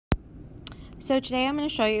So today I'm going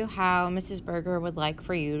to show you how Mrs. Berger would like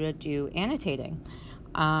for you to do annotating.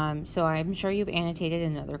 So I'm sure you've annotated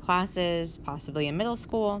in other classes, possibly in middle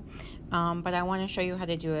school, but I want to show you how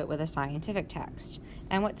to do it with a scientific text.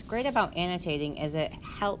 And what's great about annotating is it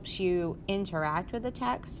helps you interact with the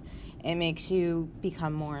text. It makes you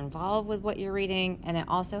become more involved with what you're reading, and it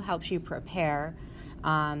also helps you prepare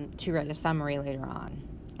to write a summary later on.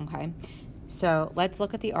 Okay, so let's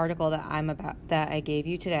look at the article that I gave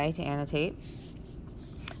you today to annotate.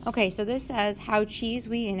 Okay, so this says how cheese,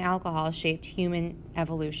 wheat, and alcohol shaped human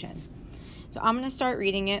evolution. So I'm going to start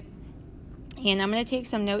reading it, and I'm going to take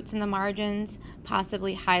some notes in the margins,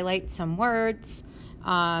 possibly highlight some words.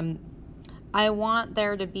 I want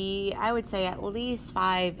there to be, I would say, at least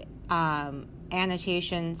 5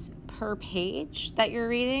 annotations per page that you're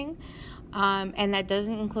reading, and that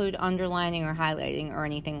doesn't include underlining or highlighting or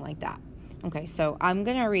anything like that. Okay, so I'm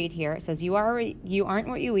going to read here. It says, you aren't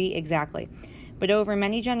what you eat exactly, but over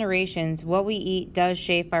many generations, what we eat does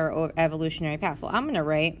shape our evolutionary path. Well, I'm going to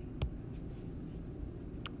write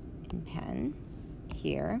in pen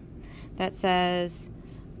here that says,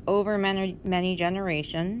 over many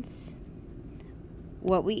generations,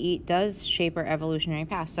 what we eat does shape our evolutionary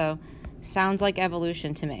path. So, sounds like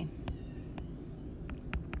evolution to me.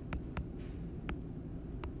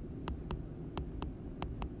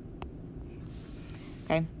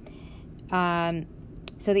 Okay.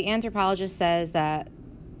 So the anthropologist says that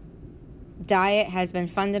diet has been a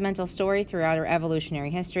fundamental story throughout our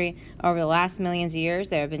evolutionary history. Over the last millions of years,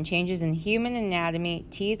 there have been changes in human anatomy,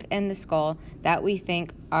 teeth, and the skull that we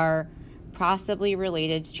think are possibly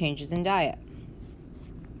related to changes in diet.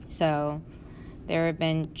 So there have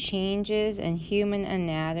been changes in human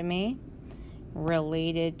anatomy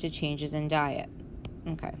related to changes in diet.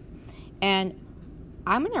 Okay. And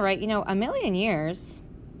I'm going to write, a million years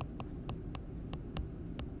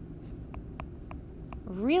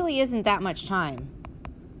really isn't that much time.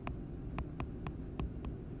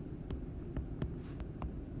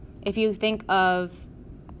 If you think of,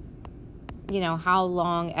 how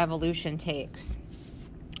long evolution takes.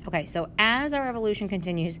 Okay, so as our evolution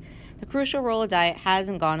continues, the crucial role of diet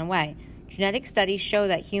hasn't gone away. Genetic studies show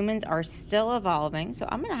that humans are still evolving. So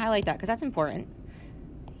I'm going to highlight that because that's important.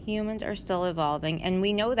 Humans are still evolving, and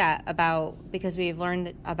we know that because we've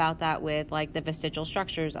learned about that with like the vestigial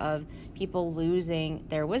structures of people losing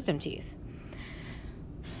their wisdom teeth.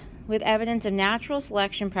 With evidence of natural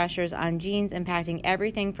selection pressures on genes impacting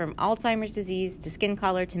everything from Alzheimer's disease to skin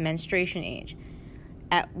color to menstruation age.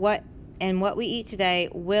 What we eat today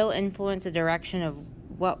will influence the direction of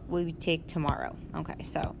what we take tomorrow. Okay,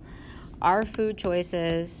 so our food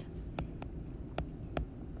choices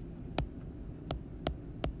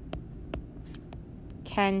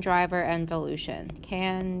can drive our evolution.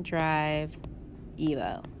 Can drive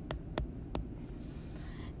Evo.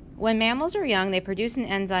 When mammals are young, they produce an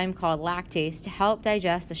enzyme called lactase to help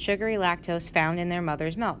digest the sugary lactose found in their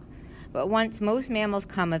mother's milk. But once most mammals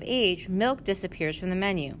come of age, milk disappears from the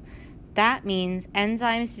menu. That means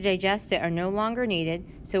enzymes to digest it are no longer needed,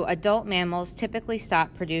 so adult mammals typically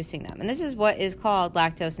stop producing them. And this is what is called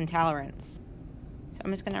lactose intolerance. So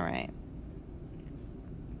I'm just going to write.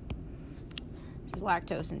 This is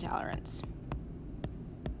lactose intolerance.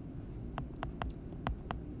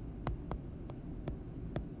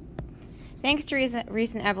 Thanks to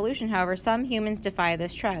recent evolution, however, some humans defy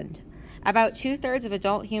this trend. About 2/3 of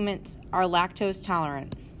adult humans are lactose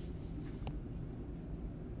tolerant,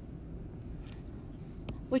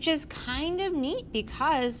 which is kind of neat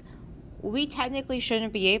because we technically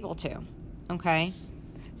shouldn't be able to, okay?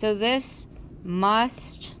 So this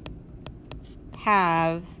must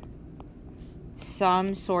have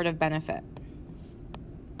some sort of benefit.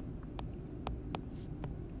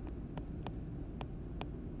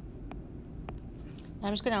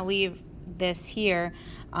 I'm just going to leave this here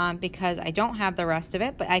because I don't have the rest of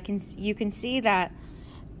it, but you can see that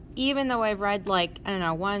even though I've read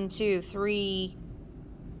 1, 2, 3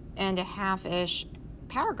 and a half-ish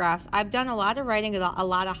paragraphs, I've done a lot of writing, a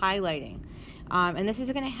lot of highlighting. And this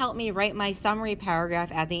is going to help me write my summary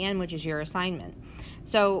paragraph at the end, which is your assignment.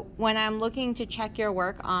 So when I'm looking to check your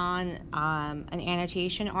work on an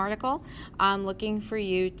annotation article, I'm looking for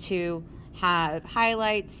you to have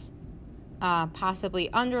highlights, possibly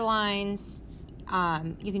underlines.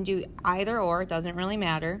 You can do either or, it doesn't really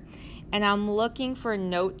matter. And I'm looking for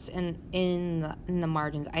notes in the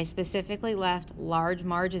margins. I specifically left large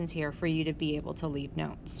margins here for you to be able to leave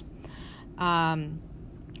notes.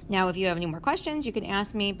 Now, if you have any more questions, you can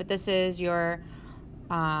ask me, but this is your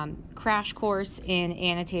crash course in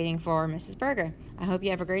annotating for Mrs. Berger. I hope you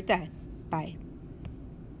have a great day. Bye.